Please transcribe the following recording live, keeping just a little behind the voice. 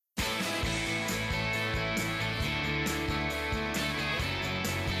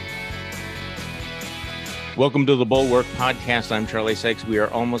Welcome to the Bulwark Podcast. I'm Charlie Sykes. We are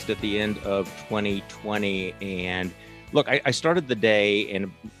almost at the end of 2020. And look, I started the day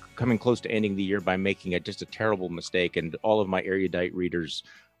and coming close to ending the year by making just a terrible mistake. And all of my erudite readers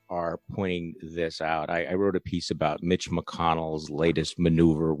are pointing this out. I wrote a piece about Mitch McConnell's latest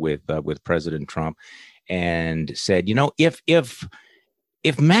maneuver with President Trump and said,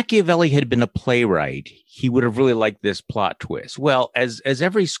 if Machiavelli had been a playwright, he would have really liked this plot twist. Well, as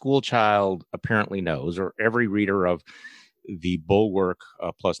every school child apparently knows, or every reader of the Bulwark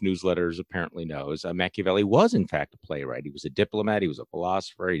Plus newsletters apparently knows, Machiavelli was in fact a playwright. He was a diplomat. He was a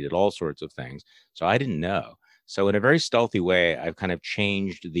philosopher. He did all sorts of things. So I didn't know. So in a very stealthy way, I've kind of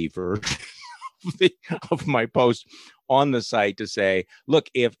changed the version of my post on the site to say, look,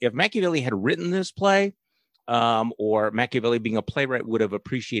 if Machiavelli had written this play, or Machiavelli being a playwright would have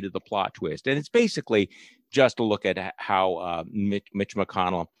appreciated the plot twist. And it's basically just a look at how Mitch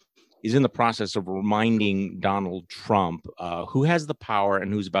McConnell is in the process of reminding Donald Trump who has the power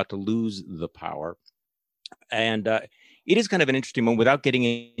and who's about to lose the power. And it is kind of an interesting moment without getting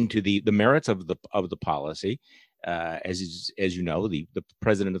into the merits of the policy. As you know, the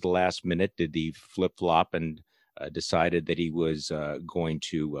president at the last minute did the flip-flop and decided that he was going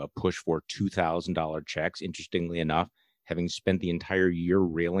to push for $2,000 checks. Interestingly enough, having spent the entire year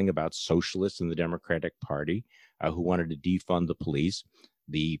railing about socialists in the Democratic Party who wanted to defund the police,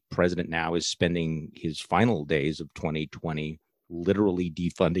 the president now is spending his final days of 2020 literally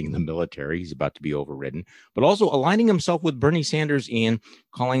defunding the military. He's about to be overridden, but also aligning himself with Bernie Sanders in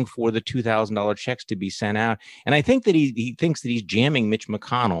calling for the $2,000 checks to be sent out. And I think that he thinks that he's jamming Mitch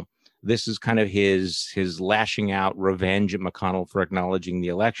McConnell. This is kind of his lashing out revenge at McConnell for acknowledging the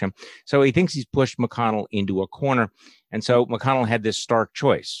election. So he thinks he's pushed McConnell into a corner. And so McConnell had this stark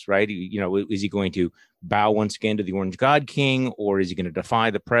choice, right? Is he going to bow once again to the Orange God King, or is he going to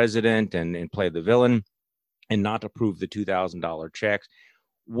defy the president and play the villain and not approve the $2,000 checks?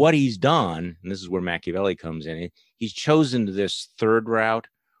 What he's done, and this is where Machiavelli comes in, he's chosen this third route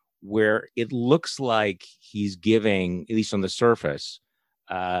where it looks like he's giving, at least on the surface,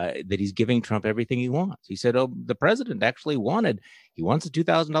 that he's giving Trump everything he wants. He said, the president actually he wants the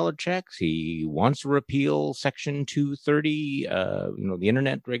 $2,000 checks. He wants to repeal Section 230, the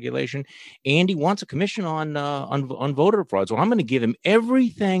internet regulation, and he wants a commission on voter fraud. So I'm going to give him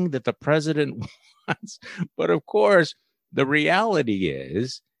everything that the president wants. But of course, the reality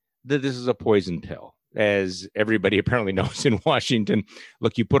is that this is a poison pill. As everybody apparently knows in Washington,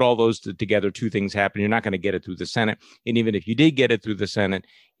 look, you put all those together, two things happen. You're not going to get it through the Senate. And even if you did get it through the Senate,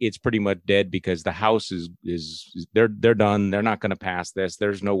 it's pretty much dead because the House they're done. They're not going to pass this.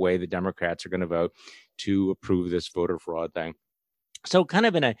 There's no way the Democrats are going to vote to approve this voter fraud thing. So kind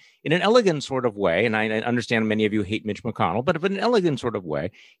of in an elegant sort of way, and I understand many of you hate Mitch McConnell, but in an elegant sort of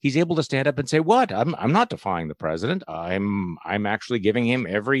way, he's able to stand up and say, what? I'm not defying the president. I'm actually giving him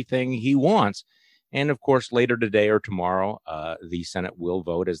everything he wants. And of course, later today or tomorrow, the Senate will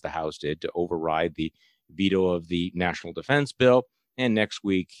vote, as the House did, to override the veto of the National Defense Bill. And next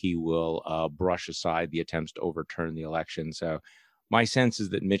week, he will brush aside the attempts to overturn the election. So my sense is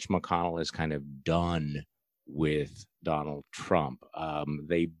that Mitch McConnell is kind of done with Donald Trump.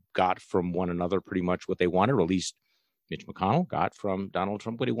 They got from one another pretty much what they wanted, or at least Mitch McConnell got from Donald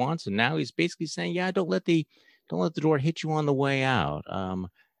Trump what he wants. And now he's basically saying, yeah, don't let the door hit you on the way out.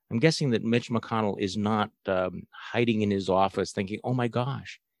 I'm guessing that Mitch McConnell is not hiding in his office thinking, oh, my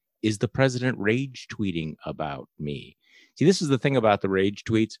gosh, is the president rage tweeting about me? See, this is the thing about the rage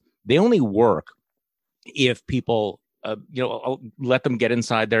tweets. They only work if people, let them get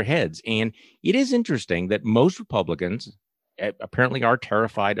inside their heads. And it is interesting that most Republicans apparently are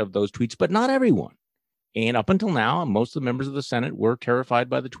terrified of those tweets, but not everyone. And up until now, most of the members of the Senate were terrified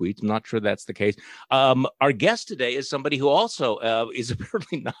by the tweets. I'm not sure that's the case. Our guest today is somebody who also is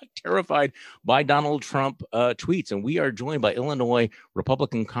apparently not terrified by Donald Trump tweets. And we are joined by Illinois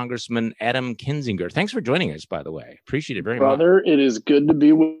Republican Congressman Adam Kinzinger. Thanks for joining us, by the way. Appreciate it very much. Brother, it is good to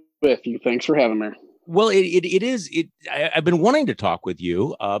be with you. Thanks for having me. Well, it is. I've been wanting to talk with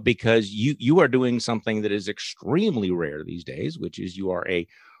you because you are doing something that is extremely rare these days, which is you are a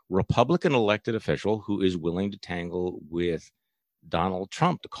Republican elected official who is willing to tangle with Donald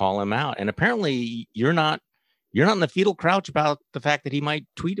Trump to call him out. And apparently you're not in the fetal crouch about the fact that he might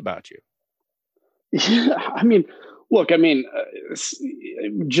tweet about you. Yeah, I mean, look, he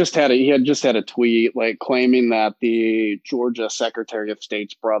had just had a tweet like claiming that the Georgia Secretary of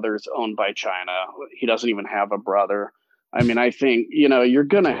State's brother is owned by China. He doesn't even have a brother. I mean, I think, you're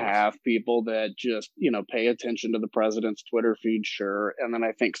going to have people that just, pay attention to the president's Twitter feed. Sure. And then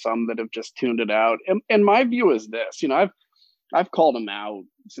I think some that have just tuned it out. And my view is this, I've called him out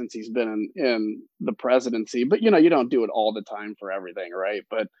since he's been in the presidency, but you don't do it all the time for everything, right?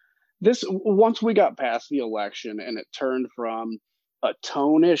 But this once we got past the election and it turned from a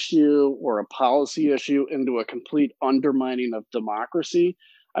tone issue or a policy issue into a complete undermining of democracy.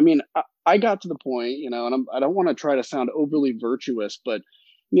 I mean, I got to the point, and I don't want to try to sound overly virtuous, but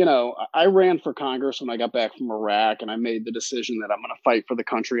I ran for Congress when I got back from Iraq, and I made the decision that I'm going to fight for the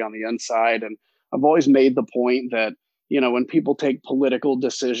country on the inside. And I've always made the point that when people take political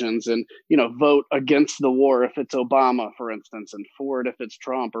decisions and, vote against the war, if it's Obama, for instance, and for it if it's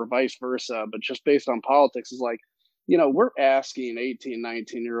Trump or vice versa, but just based on politics is like, we're asking 18,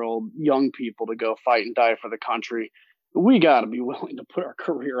 19-year-old young people to go fight and die for the country. We got to be willing to put our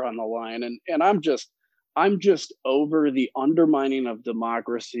career on the line. And I'm just over the undermining of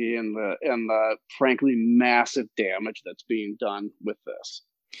democracy and the frankly massive damage that's being done with this.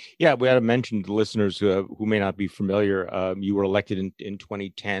 Yeah, we had to mention to listeners who may not be familiar. You were elected in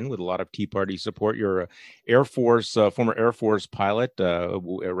 2010 with a lot of Tea Party support. You're a former Air Force pilot,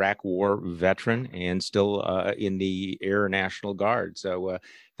 Iraq War veteran, and still in the Air National Guard. So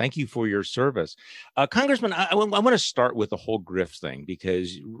thank you for your service, Congressman. I want to start with the whole grift thing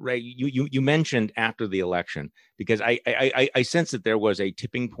because Ray, you mentioned after the election because I sense that there was a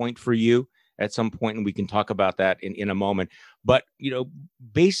tipping point for you at some point, and we can talk about that in a moment. But,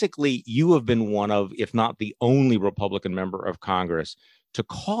 basically, you have been one of, if not the only Republican member of Congress to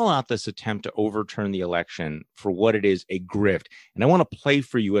call out this attempt to overturn the election for what it is, a grift. And I want to play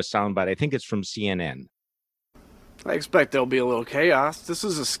for you a soundbite. I think it's from CNN. I expect there'll be a little chaos. This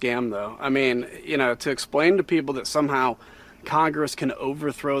is a scam, though. I mean, to explain to people that somehow Congress can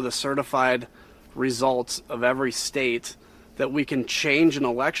overthrow the certified results of every state, that we can change an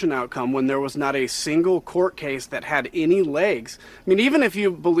election outcome when there was not a single court case that had any legs. I mean, even if you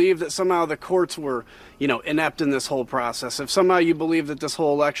believe that somehow the courts were, inept in this whole process, if somehow you believe that this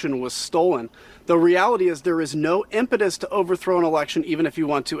whole election was stolen, the reality is there is no impetus to overthrow an election even if you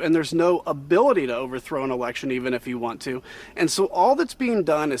want to, and there's no ability to overthrow an election even if you want to. And so all that's being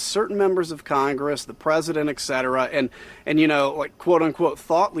done is certain members of Congress, the president, etc., and like quote unquote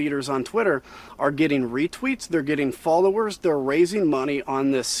thought leaders on Twitter are getting retweets, they're getting followers, they're raising money on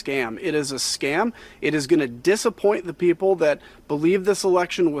this scam. It is a scam. It is going to disappoint the people that believe this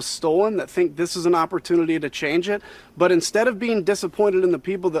election was stolen, that think this is an opportunity to change it. But instead of being disappointed in the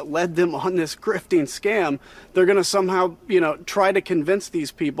people that led them on this grifting scam, they're going to somehow, try to convince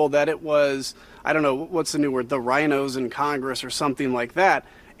these people that it was, I don't know, what's the new word, the rhinos in Congress or something like that,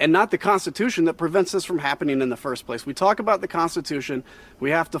 and not the Constitution that prevents this from happening in the first place. We talk about the Constitution,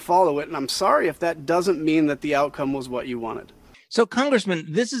 we have to follow it, and I'm sorry if that doesn't mean that the outcome was what you wanted. So, Congressman,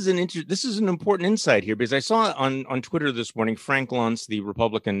 this is an important insight here because I saw on Twitter this morning, Frank Luntz, the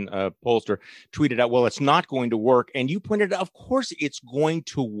Republican pollster, tweeted out, well, it's not going to work. And you pointed out, of course, it's going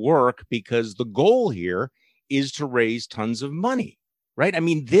to work because the goal here is to raise tons of money, right? I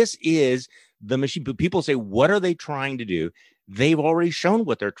mean, this is the machine. People say, what are they trying to do? They've already shown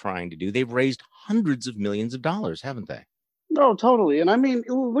what they're trying to do. They've raised hundreds of millions of dollars, haven't they? No, totally. And I mean,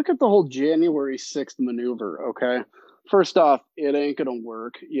 look at the whole January 6th maneuver, okay? First off, it ain't going to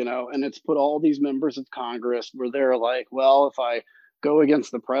work, and it's put all these members of Congress where they're like, well, if I go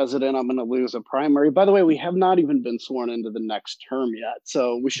against the president, I'm going to lose a primary. By the way, we have not even been sworn into the next term yet,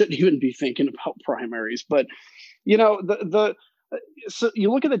 so we shouldn't even be thinking about primaries. But, so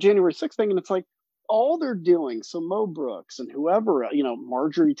you look at the January 6th thing and it's like, all they're doing, so Mo Brooks and whoever,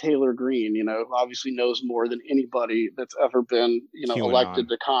 Marjorie Taylor Greene, obviously knows more than anybody that's ever been, elected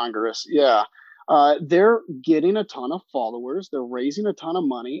to Congress. Yeah. They're getting a ton of followers. They're raising a ton of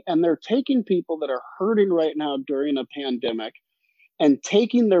money, and they're taking people that are hurting right now during a pandemic and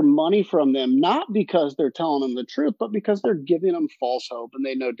taking their money from them, not because they're telling them the truth, but because they're giving them false hope. And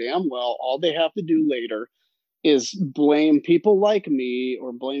they know damn well all they have to do later is blame people like me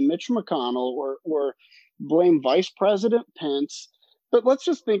or blame Mitch McConnell or blame Vice President Pence. But let's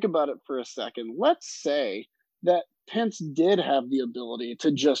just think about it for a second. Let's say that Pence did have the ability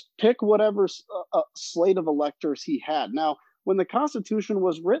to just pick whatever slate of electors he had. Now, when the Constitution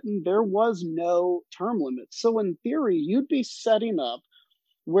was written, there was no term limit. So in theory, you'd be setting up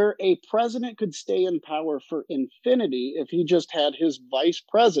where a president could stay in power for infinity if he just had his vice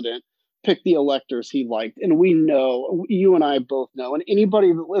president pick the electors he liked. And we know, you and I both know, and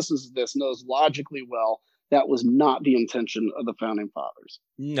anybody that listens to this knows logically well, that was not the intention of the founding fathers.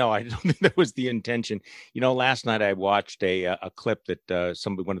 No, I don't think that was the intention. Last night I watched a clip that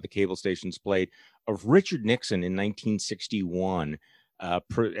one of the cable stations played of Richard Nixon in 1961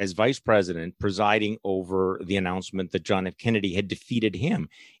 as vice president, presiding over the announcement that John F. Kennedy had defeated him.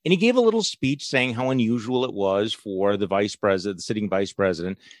 And he gave a little speech saying how unusual it was for the vice president, the sitting vice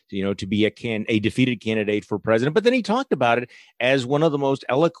president, to be a defeated candidate for president. But then he talked about it as one of the most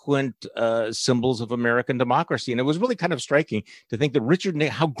eloquent symbols of American democracy. And it was really kind of striking to think that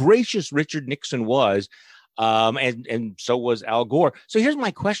how gracious Richard Nixon was. And so was Al Gore. So here's my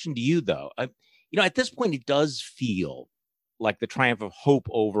question to you, though. At this point, it does feel like the triumph of hope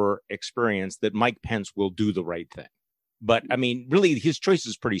over experience that Mike Pence will do the right thing. But I mean, really, his choice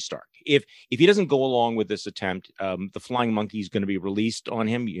is pretty stark. If he doesn't go along with this attempt, the flying monkey is going to be released on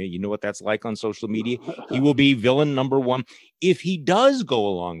him. You know what that's like on social media. He will be villain number one. If he does go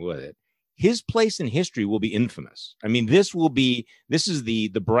along with it, his place in history will be infamous. I mean, this is the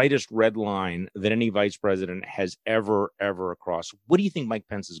brightest red line that any vice president has ever crossed. What do you think Mike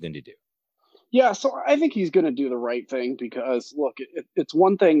Pence is going to do? Yeah, so I think he's going to do the right thing because, look, it's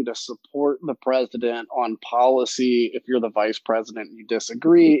one thing to support the president on policy. If you're the vice president and you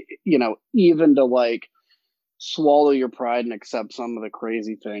disagree, even to swallow your pride and accept some of the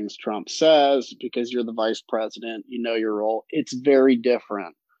crazy things Trump says because you're the vice president, your role. It's very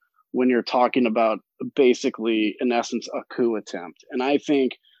different when you're talking about basically, in essence, a coup attempt. And I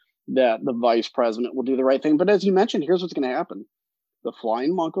think that the vice president will do the right thing. But as you mentioned, here's what's going to happen. The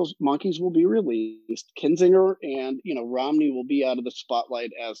flying monkeys will be released. Kinzinger and Romney will be out of the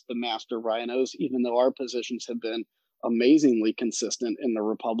spotlight as the master rhinos, even though our positions have been amazingly consistent in the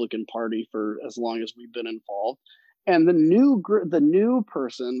Republican Party for as long as we've been involved. And the new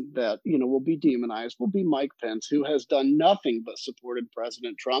person that will be demonized will be Mike Pence, who has done nothing but supported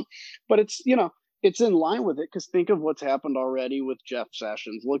President Trump. But it's in line with it because think of what's happened already with Jeff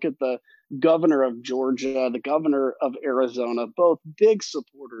Sessions. Look at the governor of Georgia, the governor of Arizona, both big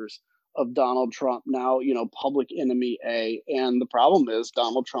supporters of Donald Trump, now, public enemy A. And the problem is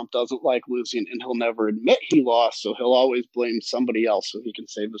Donald Trump doesn't like losing and he'll never admit he lost. So he'll always blame somebody else so he can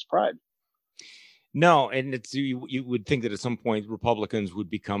save his pride. No, and you would think that at some point Republicans would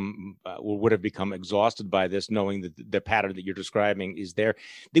have become exhausted by this, knowing that the pattern that you're describing is there.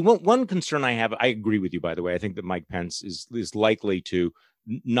 One concern I have, I agree with you, by the way. I think that Mike Pence is likely to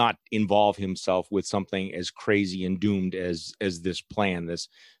not involve himself with something as crazy and doomed as this plan, this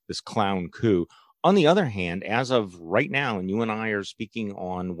clown coup. On the other hand, as of right now, and you and I are speaking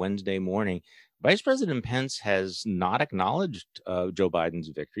on Wednesday morning, Vice President Pence has not acknowledged Joe Biden's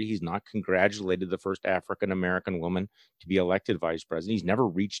victory. He's not congratulated the first African-American woman to be elected vice president. He's never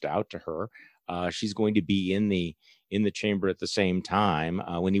reached out to her. She's going to be in the chamber at the same time.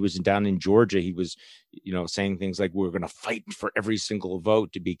 When he was down in Georgia, he was, saying things like, we're going to fight for every single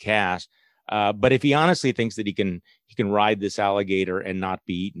vote to be cast. But if he honestly thinks that he can ride this alligator and not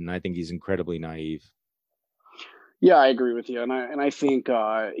be eaten, I think he's incredibly naive. Yeah, I agree with you. And I think,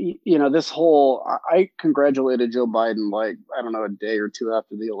 this whole, I congratulated Joe Biden, a day or two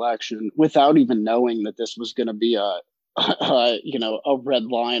after the election without even knowing that this was going to be a red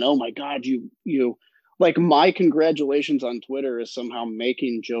line. Oh my God, you my congratulations on Twitter is somehow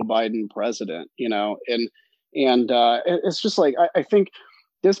making Joe Biden president, and it's just I think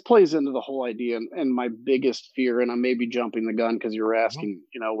this plays into the whole idea and my biggest fear, and I may be jumping the gun because you were asking,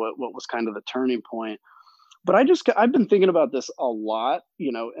 what was kind of the turning point. But I've been thinking about this a lot,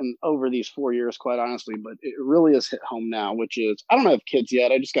 and over these 4 years, quite honestly, but it really has hit home now, which is, I don't have kids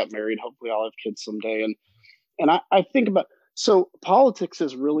yet. I just got married. Hopefully I'll have kids someday. And I think about, so politics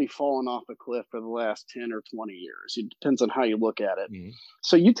has really fallen off a cliff for the last 10 or 20 years. It depends on how you look at it. Mm-hmm.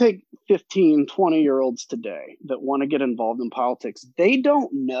 So you take 15, 20-year-olds today that want to get involved in politics. They don't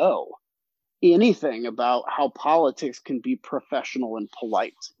know anything about how politics can be professional and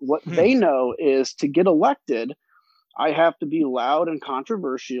polite. What they know is to get elected, I have to be loud and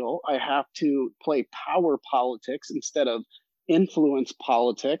controversial. I have to play power politics instead of influence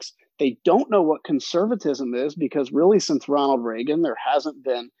politics. They don't know what conservatism is because really since Ronald Reagan, there hasn't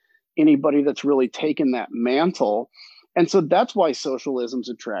been anybody that's really taken that mantle. And so that's why socialism is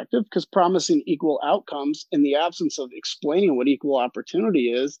attractive, because promising equal outcomes in the absence of explaining what equal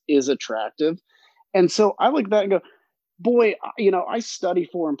opportunity is attractive. And so I look at that and go, boy, I study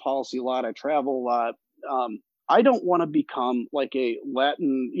foreign policy a lot. I travel a lot. I don't want to become like a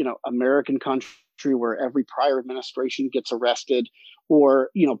Latin, American country where every prior administration gets arrested or,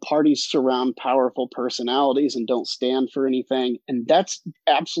 parties surround powerful personalities and don't stand for anything. And that's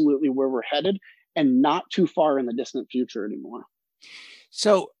absolutely where we're headed. And not too far in the distant future anymore.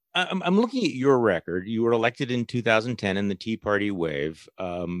 So I'm looking at your record. You were elected in 2010 in the Tea Party wave.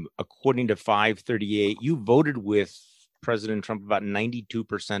 According to 538, you voted with President Trump about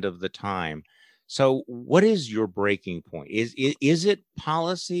 92% of the time. So what is your breaking point? Is it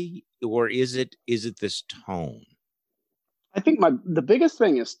policy, or is it this tone? I think the biggest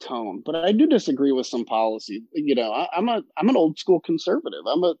thing is tone, but I do disagree with some policy. I'm an old school conservative.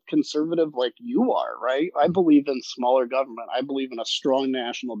 I'm a conservative like you are, right? I believe in smaller government. I believe in a strong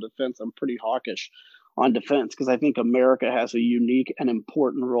national defense. I'm pretty hawkish on defense because I think America has a unique and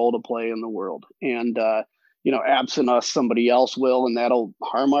important role to play in the world. And absent us, somebody else will, and that'll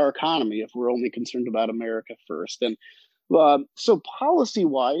harm our economy if we're only concerned about America first. And so policy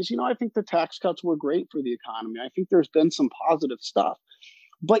wise, I think the tax cuts were great for the economy. I think there's been some positive stuff,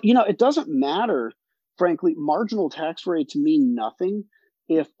 but it doesn't matter. Frankly, marginal tax rates mean nothing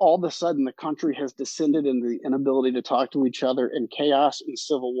if all of a sudden the country has descended into the inability to talk to each other and chaos and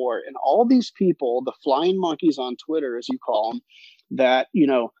civil war. And all these people, the flying monkeys on Twitter, as you call them, that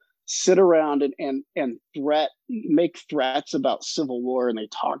sit around and make threats about civil war, and they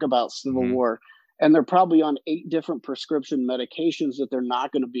talk about civil war. And they're probably on 8 different prescription medications that they're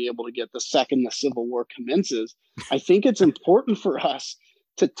not going to be able to get the second the Civil War commences. I think it's important for us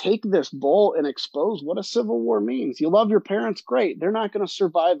to take this bull and expose what a Civil War means. You love your parents, great. They're not going to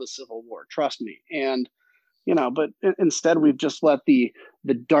survive the Civil War, trust me. And, but instead we've just let the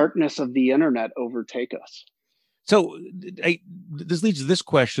darkness of the internet overtake us. So this leads to this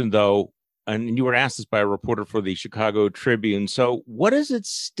question, though. And you were asked this by a reporter for the Chicago Tribune. So what does it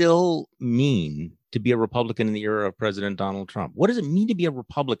still mean to be a Republican in the era of President Donald Trump? What does it mean to be a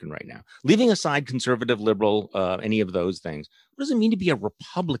Republican right now? Leaving aside conservative, liberal, any of those things, what does it mean to be a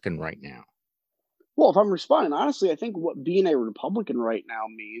Republican right now? Well, if I'm responding, honestly, I think what being a Republican right now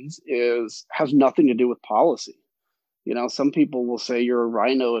means has nothing to do with policy. Some people will say you're a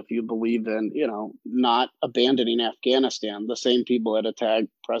rhino if you believe in, not abandoning Afghanistan, the same people that attacked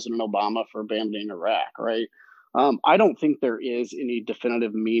President Obama for abandoning Iraq, right? I don't think there is any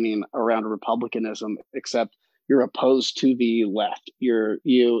definitive meaning around republicanism except you're opposed to the left.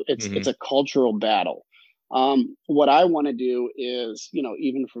 It's a cultural battle. What I want to do is,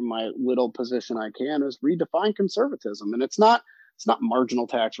 even from my little position I can, is redefine conservatism. And it's not marginal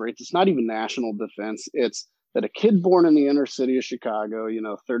tax rates. It's not even national defense. It's that a kid born in the inner city of Chicago,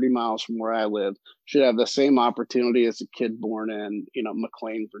 30 miles from where I live, should have the same opportunity as a kid born in,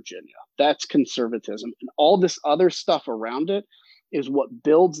 McLean, Virginia. That's conservatism. And all this other stuff around it is what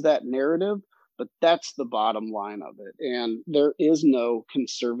builds that narrative, but that's the bottom line of it. And there is no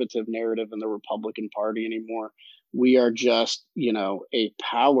conservative narrative in the Republican Party anymore. We are just, a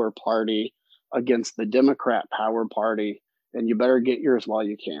power party against the Democrat power party, and you better get yours while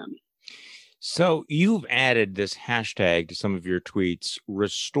you can. So you've added this hashtag to some of your tweets,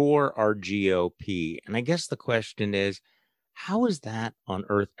 restore our GOP. And I guess the question is, how is that on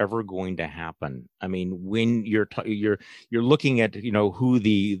earth ever going to happen? I mean, when you're looking at, who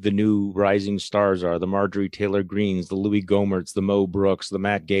the new rising stars are, the Marjorie Taylor Greens, the Louis Gohmerts, the Mo Brooks, the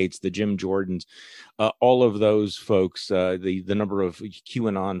Matt Gaetz, the Jim Jordans, all of those folks, the number of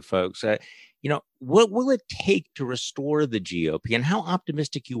QAnon folks, what will it take to restore the GOP, and how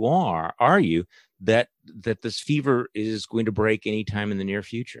optimistic are you that this fever is going to break anytime in the near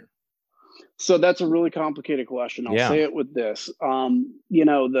future? So that's a really complicated question. I'll say it with this. I don't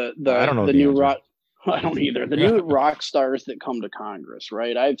know the new answer. rock. I don't either. The new rock stars that come to Congress,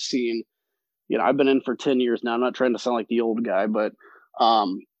 right? I've seen, I've been in for 10 years now. I'm not trying to sound like the old guy, but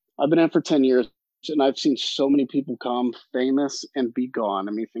I've been in for 10 years. And I've seen so many people come famous and be gone.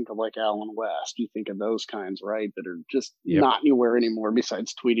 I mean, think of like Alan West. You think of those kinds, right? That are just not anywhere anymore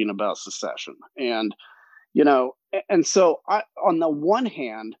besides tweeting about secession. And, and so on the one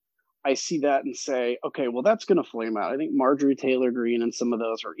hand, I see that and say, okay, well, that's going to flame out. I think Marjorie Taylor Greene and some of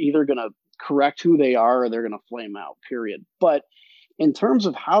those are either going to correct who they are or they're going to flame out, period. But in terms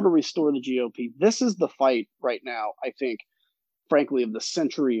of how to restore the GOP, this is the fight right now, I think, frankly, of the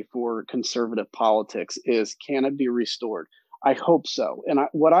century for conservative politics is, can it be restored? I hope so. And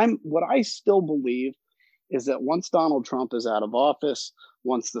what I still believe is that once Donald Trump is out of office,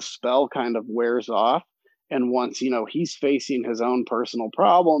 once the spell kind of wears off, and once, he's facing his own personal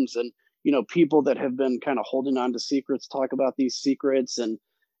problems and, people that have been kind of holding on to secrets talk about these secrets and,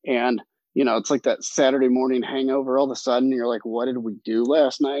 it's like that Saturday morning hangover. All of a sudden you're like, what did we do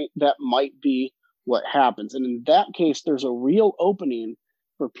last night? That might be what happens. And in that case, there's a real opening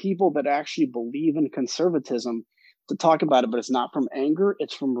for people that actually believe in conservatism to talk about it, but it's not from anger.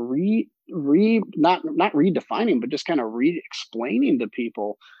 It's from not redefining, but just kind of re-explaining to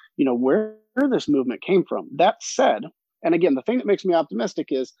people, where this movement came from. That said, and again, the thing that makes me optimistic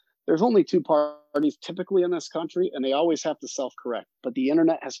is there's only 2 parties typically in this country, and they always have to self-correct. But the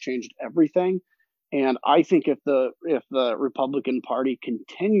internet has changed everything. And I think if the Republican Party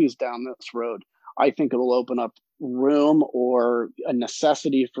continues down this road, I think it'll open up room or a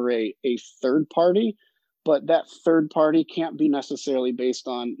necessity for a third party. But that third party can't be necessarily based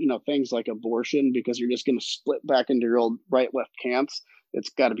on, things like abortion, because you're just going to split back into your old right left camps. It's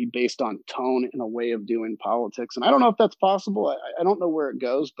got to be based on tone and a way of doing politics. And I don't know if that's possible. I don't know where it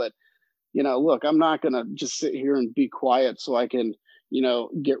goes, but look, I'm not going to just sit here and be quiet so I can,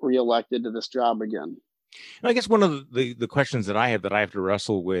 get reelected to this job again. I guess one of the questions that I have to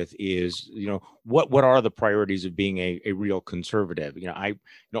wrestle with is, what are the priorities of being a real conservative? I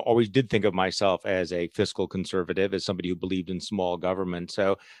always did think of myself as a fiscal conservative, as somebody who believed in small government.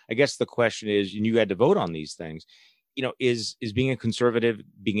 So I guess the question is, and you had to vote on these things, is being a conservative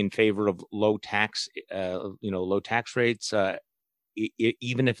being in favor of low tax rates,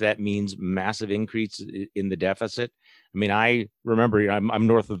 even if that means massive increase in the deficit. I mean, I remember I'm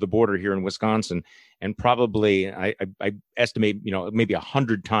north of the border here in Wisconsin, and probably I estimate, maybe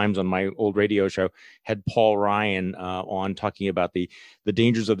 100 times on my old radio show had Paul Ryan on talking about the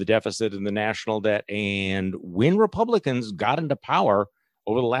dangers of the deficit and the national debt. And when Republicans got into power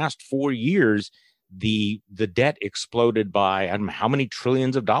over the last 4 years, the debt exploded by, I don't know how many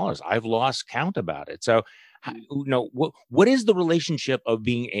trillions of dollars. I've lost count about it. So, what is the relationship of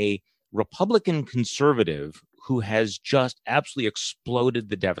being a Republican conservative who has just absolutely exploded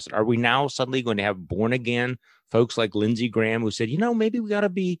the deficit? Are we now suddenly going to have born again folks like Lindsey Graham who said, maybe we got to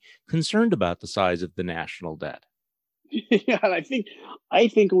be concerned about the size of the national debt? Yeah, and I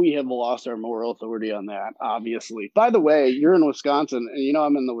think we have lost our moral authority on that, obviously. By the way, you're in Wisconsin, and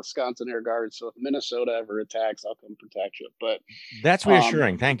I'm in the Wisconsin Air Guard, so if Minnesota ever attacks, I'll come protect you. But that's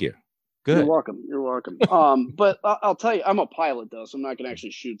reassuring. Thank you. Good. You're welcome. You're welcome. But I'll tell you, I'm a pilot though, so I'm not going to actually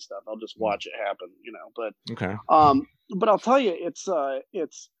shoot stuff. I'll just watch it happen, But okay. But I'll tell you, it's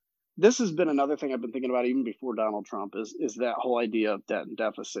this has been another thing I've been thinking about even before Donald Trump is that whole idea of debt and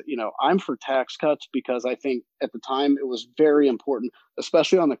deficit. I'm for tax cuts because I think at the time it was very important,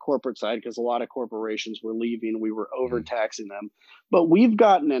 especially on the corporate side, because a lot of corporations were leaving. We were overtaxing them. But we've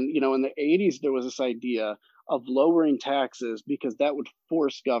gotten in the 80s, there was this idea of lowering taxes because that would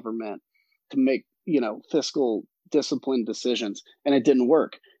force government to make, fiscal disciplined decisions. And it didn't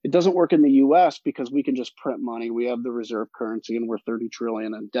work. It doesn't work in the US because we can just print money. We have the reserve currency and we're 30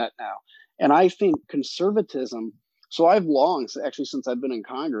 trillion in debt now. And I think conservatism. So I've actually, since I've been in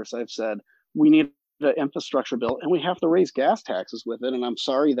Congress, I've said we need an infrastructure bill and we have to raise gas taxes with it. And I'm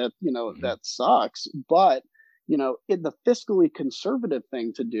sorry that, that sucks. But, the fiscally conservative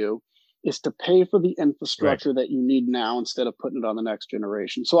thing to do is to pay for the infrastructure that you need now instead of putting it on the next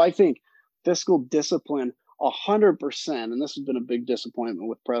generation. So I think fiscal discipline, 100%, and this has been a big disappointment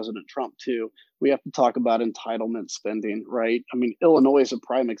with President Trump too. We have to talk about entitlement spending, right? I mean, Illinois is a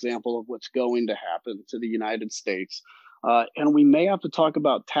prime example of what's going to happen to the United States. And we may have to talk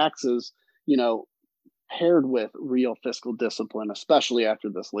about taxes, paired with real fiscal discipline, especially after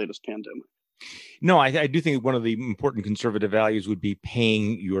this latest pandemic. No, I do think one of the important conservative values would be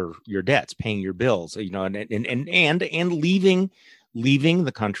paying your debts, paying your bills, and leaving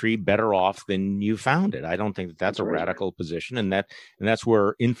the country better off than you found it. I don't think that's a radical position, and that's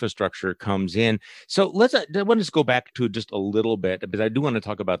where infrastructure comes in. So I want to go back to just a little bit, because I do want to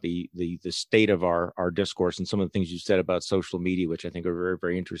talk about the state of our discourse and some of the things you said about social media, which I think are very,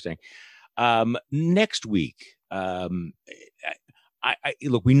 very interesting. Next week, look,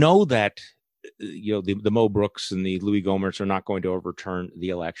 we know that the Mo Brooks and the Louis Gohmerts are not going to overturn the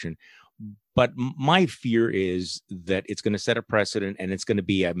election. But my fear is that it's going to set a precedent and it's going to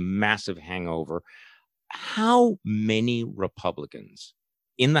be a massive hangover. How many Republicans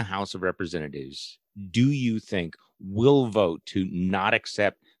in the House of Representatives do you think will vote to not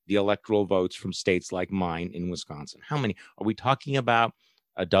accept the electoral votes from states like mine in Wisconsin? How many? Are we talking about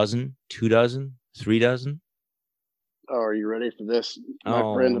a dozen, 2 dozen, 3 dozen? Oh, are you ready for this,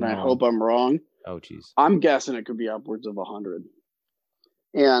 my friend? And I hope I'm wrong. Oh, geez. I'm guessing it could be upwards of 100.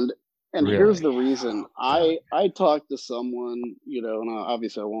 And really? Here's the reason. I talked to someone, and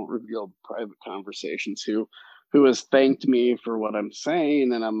obviously I won't reveal private conversations, who has thanked me for what I'm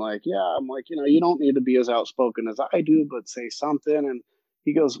saying. And I'm like, you don't need to be as outspoken as I do, but say something. And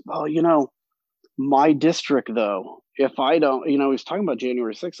he goes, well, my district, though, if I don't, he's talking about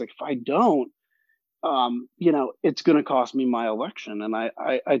January 6th. Like, if I don't, it's going to cost me my election. And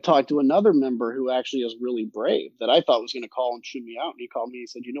I talked to another member who actually is really brave that I thought was going to call and shoot me out. And he called me and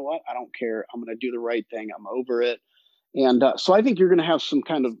said, you know what? I don't care. I'm going to do the right thing. I'm over it. And so I think you're going to have some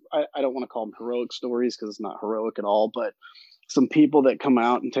kind of, I don't want to call them heroic stories because it's not heroic at all, but some people that come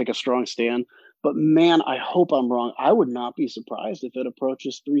out and take a strong stand. But man, I hope I'm wrong. I would not be surprised if it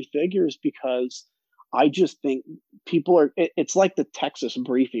approaches 3 figures, because I just think people are, it's like the Texas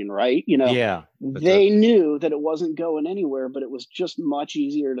briefing, right? Yeah, They knew that it wasn't going anywhere, but it was just much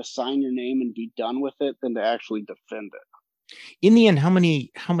easier to sign your name and be done with it than to actually defend it. in the end, how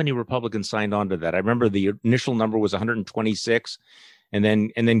many Republicans signed on to that? I remember the initial number was 126. And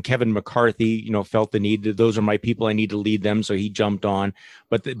then Kevin McCarthy, felt the need that those are my people. I need to lead them, so he jumped on.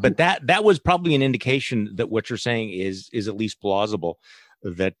 But that was probably an indication that what you're saying is at least plausible,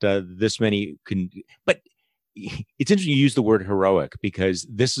 that this many can. But it's interesting you use the word heroic, because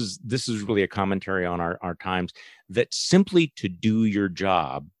this is really a commentary on our times, that simply to do your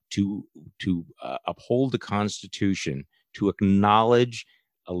job, to uphold the Constitution, to acknowledge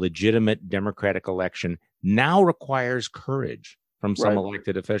a legitimate democratic election, now requires courage from some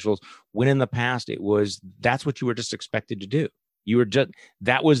elected officials, when in the past that's what you were just expected to do.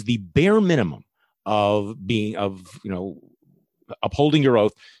 That was the bare minimum of upholding your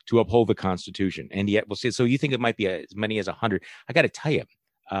oath to uphold the Constitution. And yet we'll see. So you think it might be as many as 100? I got to tell you,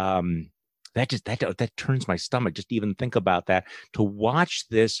 that turns my stomach just to even think about that, to watch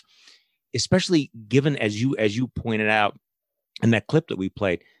this, especially given, as you pointed out in that clip that we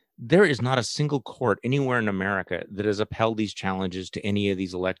played, there is not a single court anywhere in America that has upheld these challenges to any of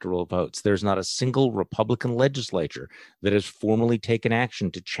these electoral votes. There's not a single Republican legislature that has formally taken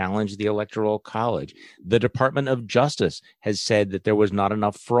action to challenge the Electoral College. The Department of Justice has said that there was not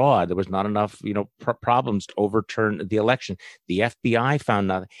enough fraud. There was not enough, problems to overturn the election. The FBI found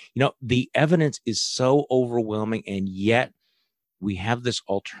nothing. The evidence is so overwhelming, and yet we have this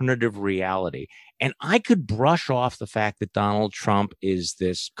alternative reality. And I could brush off the fact that Donald Trump is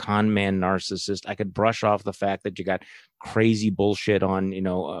this con man narcissist. I could brush off the fact that you got crazy bullshit on,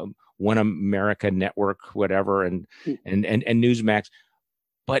 One America Network, whatever, and Newsmax.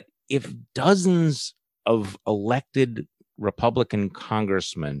 But if dozens of elected Republican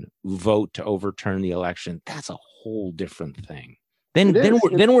congressmen vote to overturn the election, that's a whole different thing. Then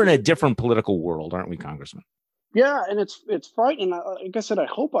we're in a different political world, aren't we, Congressman? Yeah, and it's frightening. Like I said, I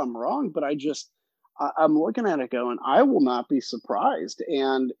hope I'm wrong, but I'm looking at it going, I will not be surprised,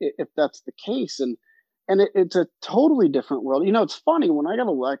 and if that's the case, and it's a totally different world. It's funny, when I got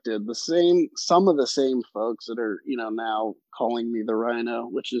elected, some of the same folks that are now calling me the rhino,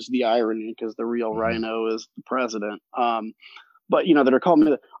 which is the irony, because the real rhino is the president. But that are calling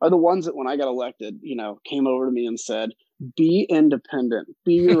me are the ones that, when I got elected, came over to me and said, be independent,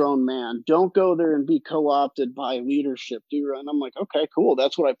 be your own man. Don't go there and be co-opted by leadership. And I'm like, okay, cool.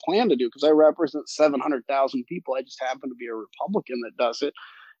 That's what I plan to do, because I represent 700,000 people. I just happen to be a Republican that does it.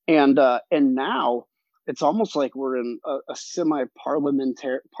 And now it's almost like we're in a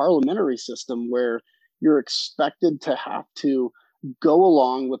parliamentary system where you're expected to have to go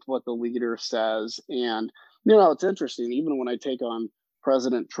along with what the leader says. And it's interesting. Even when I take on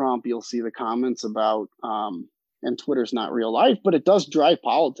President Trump, you'll see the comments about, and Twitter's not real life, but it does drive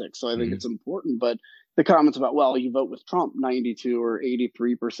politics. So I think it's important. But the comments about, well, you vote with Trump 92 or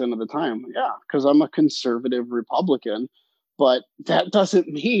 83% of the time. Yeah, because I'm a conservative Republican. But that doesn't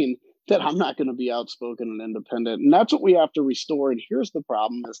mean that I'm not going to be outspoken and independent. And that's what we have to restore. And here's the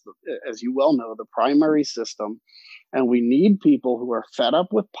problem, as you well know, the primary system. And we need people who are fed up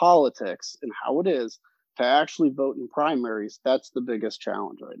with politics and how it is to actually vote in primaries. That's the biggest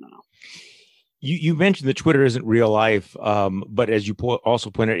challenge right now. You mentioned that Twitter isn't real life, but as you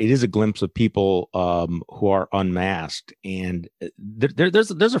also pointed out, it is a glimpse of people who are unmasked, and there's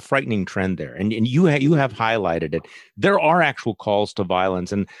a frightening trend there, and you have highlighted it. There are actual calls to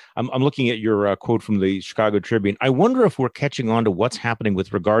violence, and I'm looking at your quote from the Chicago Tribune. I wonder if we're catching on to what's happening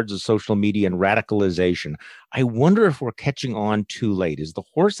with regards to social media and radicalization. I wonder if we're catching on too late. Is the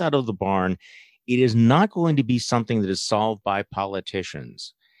horse out of the barn? It is not going to be something that is solved by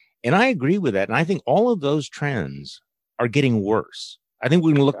politicians. And I agree with that. And I think all of those trends are getting worse. I think we're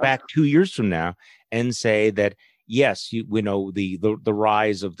going to look back 2 years from now and say that, yes, we know the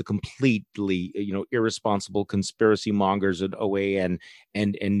rise of the completely, irresponsible conspiracy mongers at OAN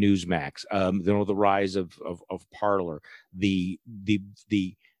and Newsmax, the rise of Parler, the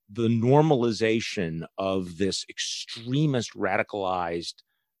normalization of this extremist radicalized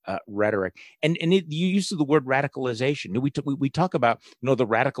rhetoric, and you use the word radicalization. We talk about the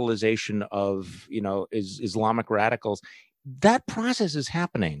radicalization of Islamic radicals. That process is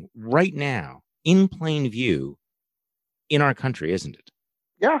happening right now in plain view in our country, isn't it?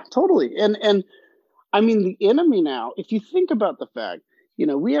 Yeah, totally. And I mean, the enemy now, if you think about the fact,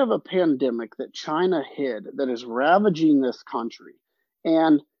 we have a pandemic that China hid that is ravaging this country,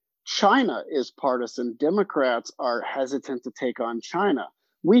 and China is partisan. Democrats are hesitant to take on China.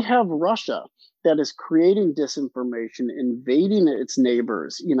 We have Russia that is creating disinformation, invading its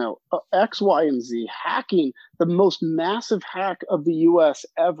neighbors, X, Y, and Z, hacking the most massive hack of the US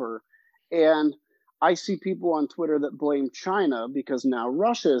ever. And I see people on Twitter that blame China because now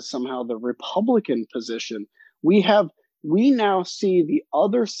Russia is somehow the Republican position. We now see the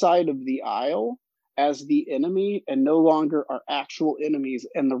other side of the aisle as the enemy and no longer our actual enemies.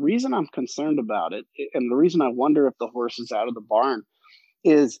 And the reason I'm concerned about it, and the reason I wonder if the horse is out of the barn,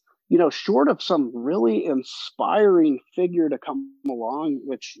 is, short of some really inspiring figure to come along,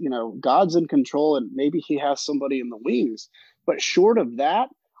 which, God's in control and maybe he has somebody in the wings, but short of that,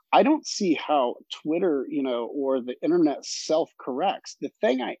 I don't see how Twitter, or the internet self-corrects. The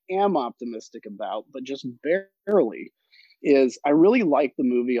thing I am optimistic about, but just barely, is I really like the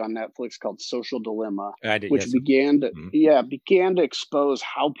movie on Netflix called Social Dilemma, which yes. began to expose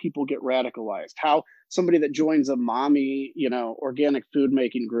how people get radicalized, how somebody that joins a mommy, organic food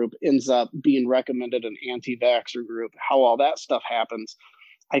making group ends up being recommended an anti-vaxxer group, how all that stuff happens.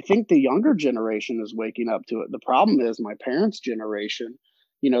 I think the younger generation is waking up to it. The problem is my parents' generation,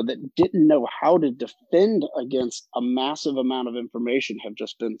 that didn't know how to defend against a massive amount of information have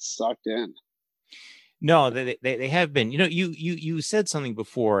just been sucked in. No, they have been. You said something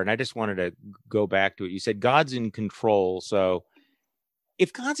before, and I just wanted to go back to it. You said God's in control. So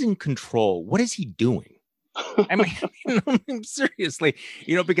if God's in control, what is he doing? I mean, seriously,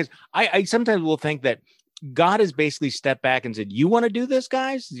 because I sometimes will think that God has basically stepped back and said, you want to do this,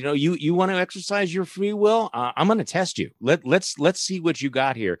 guys? You want to exercise your free will? I'm going to test you. Let's see what you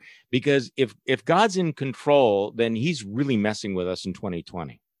got here. Because if God's in control, then he's really messing with us in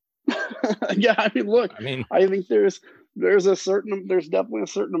 2020. Yeah, I mean, look, I think there's definitely a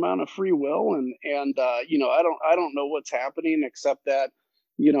certain amount of free will, and I don't know what's happening except that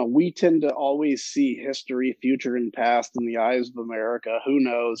we tend to always see history, future, and past in the eyes of America. Who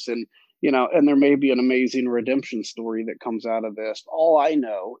knows? And and there may be an amazing redemption story that comes out of this. All I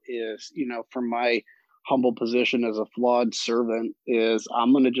know is, from my humble position as a flawed servant, is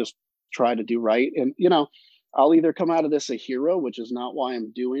I'm going to just try to do right, and I'll either come out of this a hero, which is not why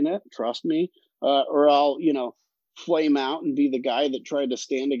I'm doing it, trust me, or I'll, flame out and be the guy that tried to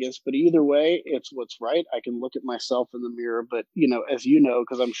stand against. But either way, it's what's right. I can look at myself in the mirror. But, as you know,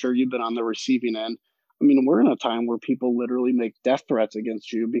 because I'm sure you've been on the receiving end, I mean, we're in a time where people literally make death threats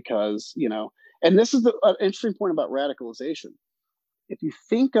against you because, and this is the interesting point about radicalization. If you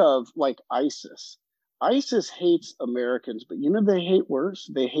think of like ISIS hates Americans, but they hate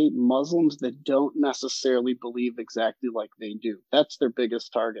worse. They hate Muslims that don't necessarily believe exactly like they do. That's their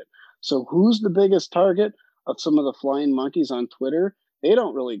biggest target. So who's the biggest target of some of the flying monkeys on Twitter? They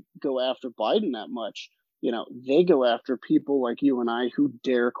don't really go after Biden that much. They go after people like you and I who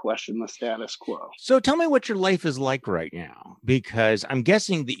dare question the status quo. So tell me what your life is like right now, because I'm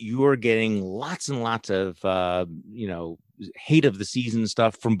guessing that you're getting lots and lots of, hate of the season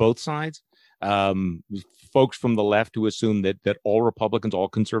stuff from both sides. Folks from the left who assume that all Republicans, all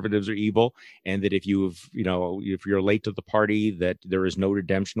conservatives are evil, and that if you're late to the party, that there is no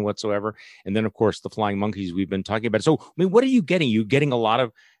redemption whatsoever. And then, of course, the flying monkeys we've been talking about. So, I mean, what are you getting? You getting a lot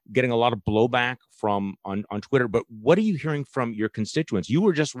of blowback from on Twitter, but what are you hearing from your constituents? You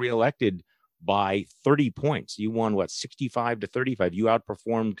were just reelected by 30 points. You won 65-35. You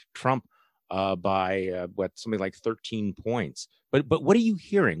outperformed Trump by something like 13 points. But what are you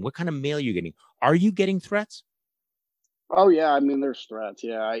hearing? What kind of mail are you getting? Are you getting threats? Oh yeah, I mean there's threats.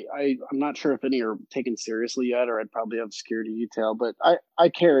 Yeah, I'm not sure if any are taken seriously yet, or I'd probably have security detail. But I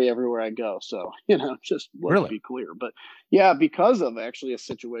carry everywhere I go, so just let's be clear. But yeah, because of actually a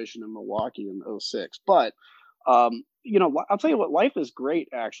situation in Milwaukee in 2006. But I'll tell you what, life is great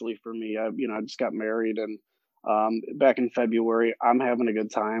actually for me. I just got married, and back in February, I'm having a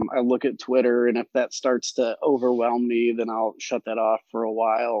good time. I look at Twitter, and if that starts to overwhelm me, then I'll shut that off for a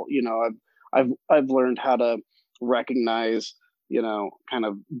while. I've learned how to recognize, kind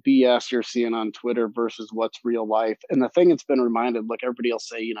of BS you're seeing on Twitter versus what's real life. And the thing that's been reminded, like everybody will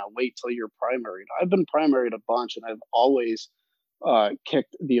say, wait till you're primaried. I've been primaried a bunch, and I've always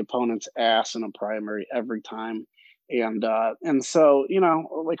kicked the opponent's ass in a primary every time. And so,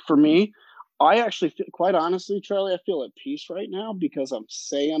 like for me, I actually feel, quite honestly, Charlie, I feel at peace right now because I'm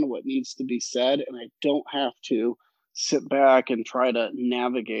saying what needs to be said, and I don't have to sit back and try to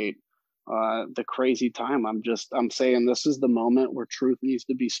navigate the crazy time. I'm saying this is the moment where truth needs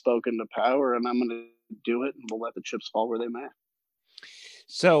to be spoken to power, and I'm going to do it, and we'll let the chips fall where they may.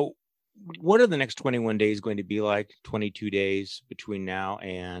 So what are the next 21 days going to be like? 22 days between now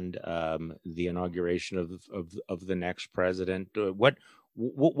and the inauguration of the next president.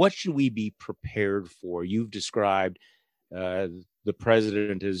 What should we be prepared for? You've described the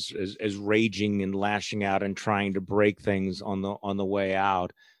president is raging and lashing out and trying to break things on the way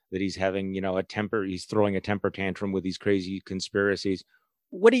out, that he's having, he's throwing a temper tantrum with these crazy conspiracies.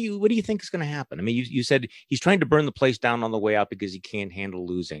 What do you think is going to happen? I mean, you said he's trying to burn the place down on the way out because he can't handle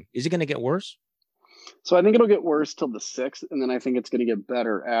losing. Is it going to get worse? So I think it'll get worse till the 6th, and then I think it's going to get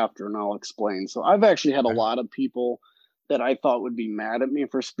better after, and I'll explain. So I've actually had a lot of people that I thought would be mad at me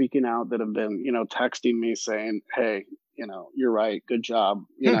for speaking out that have been, texting me saying, hey, you're right, good job,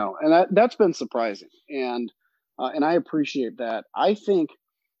 and that's been surprising. And I appreciate that. I think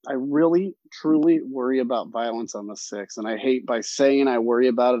I really, truly worry about violence on the 6th. And I hate, by saying I worry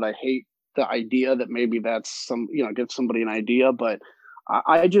about it, I hate the idea that maybe that's give somebody an idea. But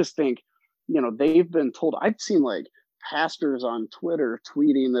I just think, they've been told, I've seen like pastors on Twitter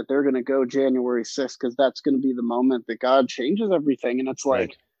tweeting that they're going to go January 6th because that's going to be the moment that God changes everything. And it's like,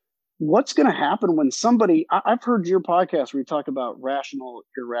 right. What's going to happen when somebody, I've heard your podcast where you talk about rational,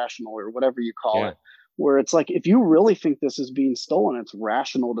 irrational, or whatever you call it, where it's like, if you really think this is being stolen, it's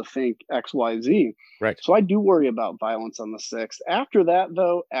rational to think X, Y, Z. Right. So I do worry about violence on the 6th. After that,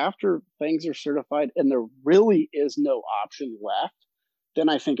 though, after things are certified and there really is no option left, then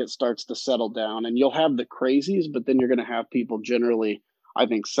I think it starts to settle down, and you'll have the crazies, but then you're going to have people generally, I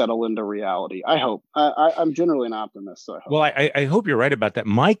think, settle into reality. I hope. I'm generally an optimist. So I hope. Well, I hope you're right about that.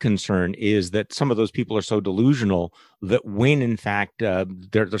 My concern is that some of those people are so delusional that when, in fact,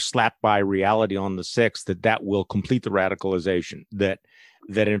 they're slapped by reality on the 6th, that will complete the radicalization. That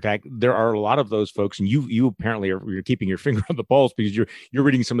in fact, there are a lot of those folks, and you apparently you're keeping your finger on the pulse because you're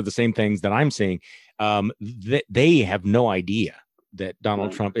reading some of the same things that I'm seeing. That they have no idea that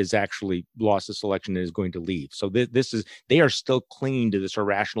Donald Trump is actually lost this election and is going to leave. So they are still clinging to this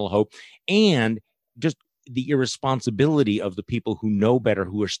irrational hope, and just the irresponsibility of the people who know better,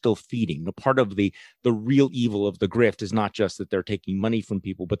 who are still feeding. The part of the real evil of the grift is not just that they're taking money from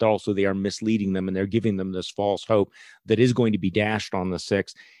people, but also they are misleading them, and they're giving them this false hope that is going to be dashed on the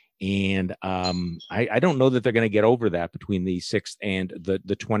 6th. And I don't know that they're going to get over that between the 6th and the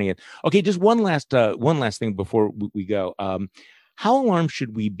 20th. Okay, just one last thing before we go. How alarmed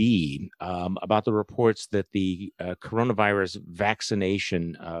should we be about the reports that the coronavirus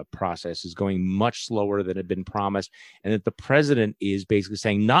vaccination process is going much slower than had been promised, and that the president is basically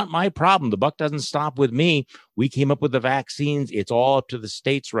saying, not my problem. The buck doesn't stop with me. We came up with the vaccines. It's all up to the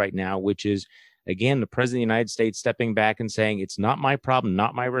states right now, which is, again, the president of the United States stepping back and saying, it's not my problem,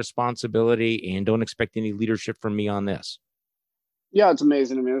 not my responsibility, and don't expect any leadership from me on this. Yeah, it's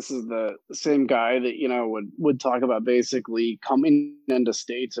amazing. I mean, this is the same guy that, would talk about basically coming into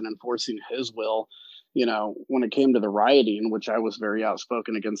states and enforcing his will, when it came to the rioting, which I was very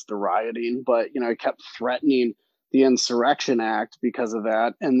outspoken against the rioting, but, I kept threatening the Insurrection Act because of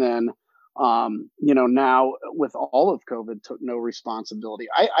that. And then, now with all of COVID, took no responsibility.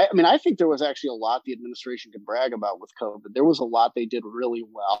 I mean, I think there was actually a lot the administration could brag about with COVID. There was a lot they did really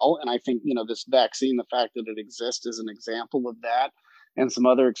well. And I think, this vaccine, the fact that it exists is an example of that, and some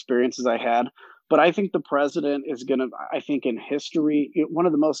other experiences I had. But I think the president is going to, I think in history, one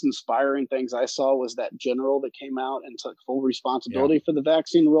of the most inspiring things I saw was that general that came out and took full responsibility for the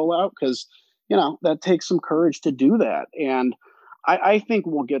vaccine rollout, because, that takes some courage to do that. And I think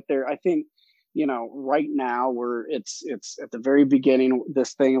we'll get there. I think, right now it's at the very beginning,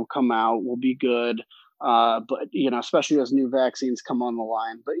 this thing will come out, will be good. But, especially as new vaccines come on the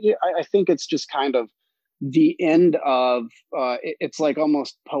line. But yeah, I think it's just kind of the end of, it's like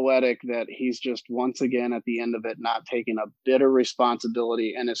almost poetic that he's just once again at the end of it, not taking a bit of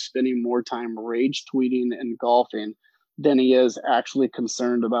responsibility, and is spending more time rage tweeting and golfing than he is actually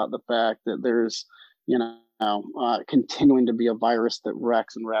concerned about the fact that there's, continuing to be a virus that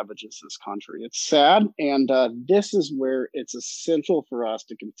wrecks and ravages this country. It's sad. And this is where it's essential for us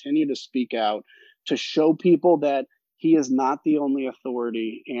to continue to speak out, to show people that he is not the only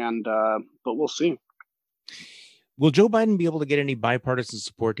authority. And but we'll see. Will Joe Biden be able to get any bipartisan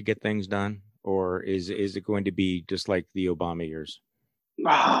support to get things done? Or is it going to be just like the Obama years?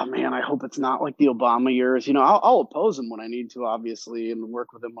 Oh, man, I hope it's not like the Obama years. I'll oppose him when I need to, obviously, and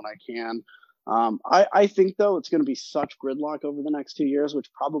work with him when I can. I think, though, it's going to be such gridlock over the next 2 years,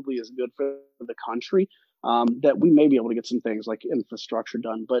 which probably is good for the country, that we may be able to get some things like infrastructure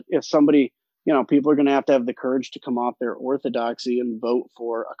done. But if somebody, people are going to have the courage to come off their orthodoxy and vote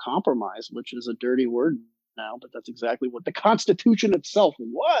for a compromise, which is a dirty word now, but that's exactly what the Constitution itself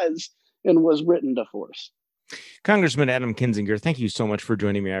was and was written to force. Congressman Adam Kinzinger, thank you so much for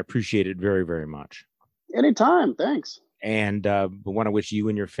joining me. I appreciate it very, very much. Anytime. Thanks. And want to wish you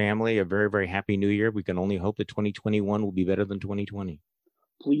and your family a very, very happy new year. We can only hope that 2021 will be better than 2020.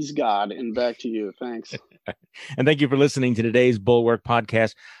 Please God. And back to you. Thanks. And thank you for listening to today's Bulwark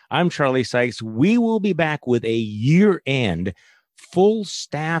Podcast. I'm Charlie Sykes. We will be back with a year-end full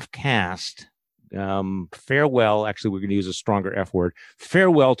staff cast. Farewell. Actually, we're going to use a stronger F word.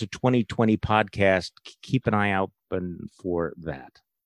 Farewell to 2020 podcast. Keep an eye out for that.